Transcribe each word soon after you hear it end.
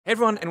Hey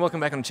everyone, and welcome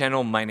back on the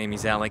channel. My name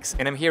is Alex,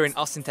 and I'm here in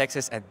Austin,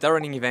 Texas at the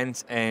running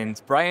event, and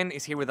Brian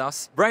is here with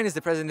us. Brian is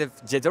the president of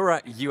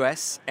Diadora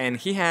US, and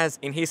he has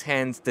in his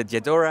hands the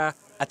Diadora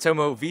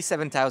Atomo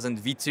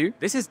V7000-2.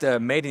 This is the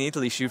made in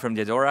Italy shoe from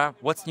Diadora.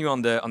 What's new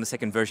on the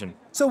second version?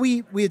 So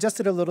we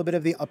adjusted a little bit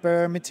of the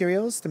upper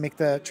materials to make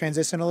the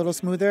transition a little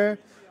smoother,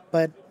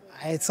 but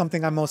it's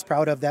something I'm most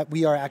proud of, that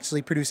we are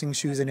actually producing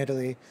shoes in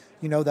Italy.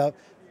 You know, the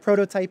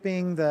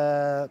prototyping,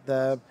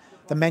 the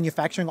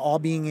manufacturing all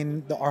being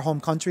in our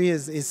home country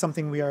is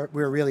something we're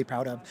really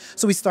proud of.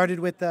 So we started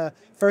with the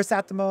first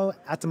Atomo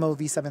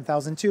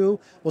V7000-2.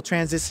 We'll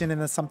transition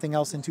into something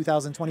else in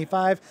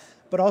 2025,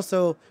 but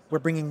also we're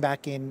bringing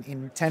back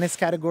in tennis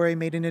category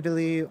made in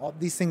Italy, all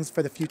these things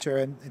for the future,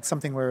 and it's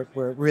something we're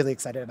really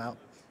excited about.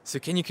 So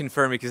can you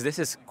confirm, because this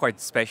is quite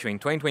special in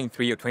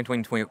 2023 or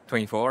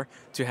 2024,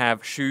 to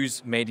have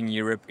shoes made in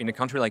Europe in a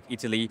country like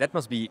Italy, that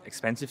must be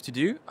expensive to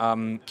do.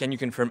 Can you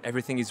confirm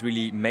everything is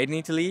really made in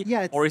Italy?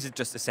 Yeah, or is it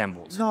just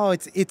assembled? No,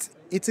 it's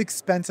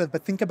expensive,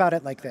 but think about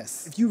it like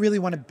this. If you really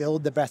want to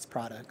build the best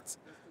product,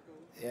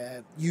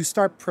 you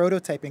start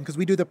prototyping, because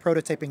we do the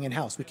prototyping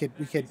in-house. We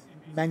could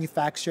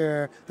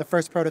manufacture the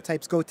first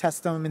prototypes, go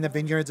test them in the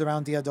vineyards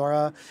around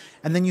Diadora,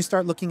 and then you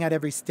start looking at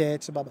every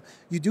stitch, blah, blah.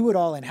 You do it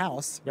all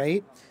in-house,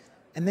 right?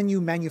 And then you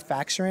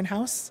manufacture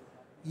in-house,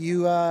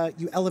 you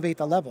elevate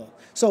the level.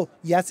 So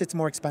yes, it's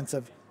more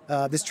expensive.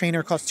 This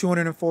trainer costs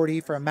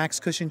 $240 for a max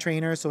cushion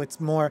trainer, so it's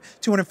more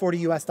 $240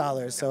 US.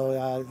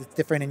 So it's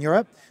different in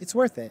Europe. It's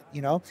worth it,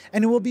 you know?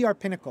 And it will be our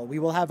pinnacle. We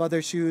will have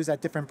other shoes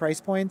at different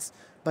price points,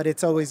 but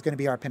it's always going to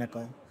be our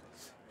pinnacle.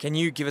 Can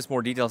you give us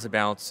more details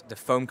about the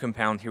foam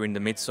compound here in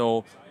the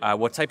midsole?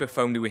 What type of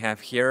foam do we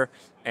have here?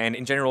 And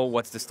in general,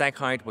 what's the stack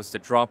height? What's the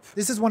drop?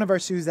 This is one of our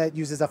shoes that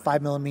uses a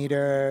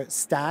 5mm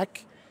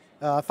stack,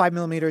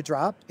 5mm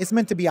drop. It's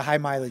meant to be a high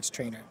mileage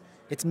trainer.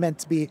 It's meant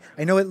to be,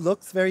 I know it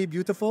looks very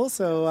beautiful,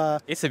 so...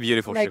 it's a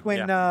beautiful shoe. Like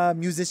when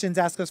musicians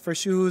ask us for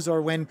shoes,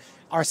 or when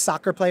our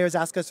soccer players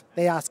ask us,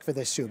 they ask for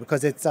this shoe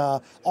because it's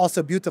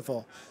also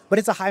beautiful. But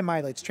it's a high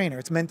mileage trainer.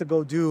 It's meant to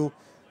go do,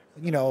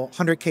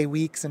 100K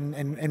weeks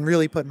and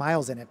really put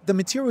miles in it. The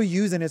material we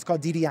use in it is called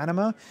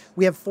Diadora.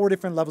 We have 4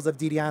 different levels of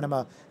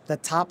Diadora. The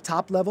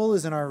top level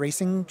is in our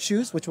racing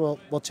shoes, which we'll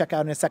check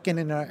out in a second,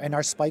 and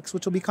our spikes,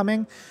 which will be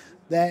coming.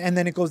 And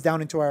then it goes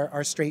down into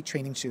our straight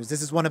training shoes.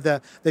 This is one of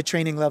the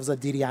training levels of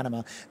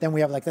Diadora. Then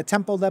we have like the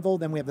tempo level,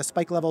 then we have the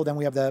spike level, then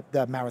we have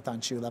the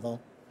marathon shoe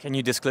level. Can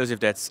you disclose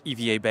if that's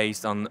EVA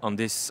based on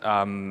this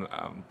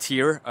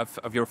tier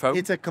of your foam?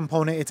 It's a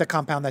component, it's a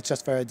compound that's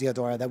just for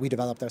Diadora that we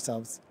developed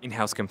ourselves.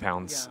 In-house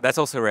compounds. Yeah. That's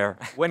also rare.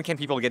 When can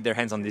people get their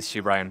hands on this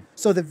shoe, Brian?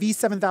 So the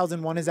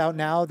V7001 is out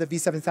now. The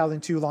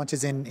V7002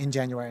 launches in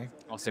January.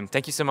 Awesome.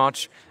 Thank you so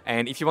much.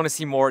 And if you want to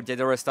see more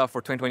Diadora stuff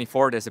for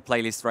 2024, there's a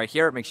playlist right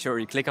here. Make sure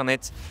you click on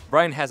it.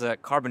 Brian has a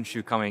carbon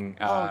shoe coming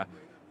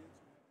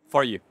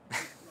for you.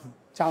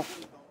 Ciao.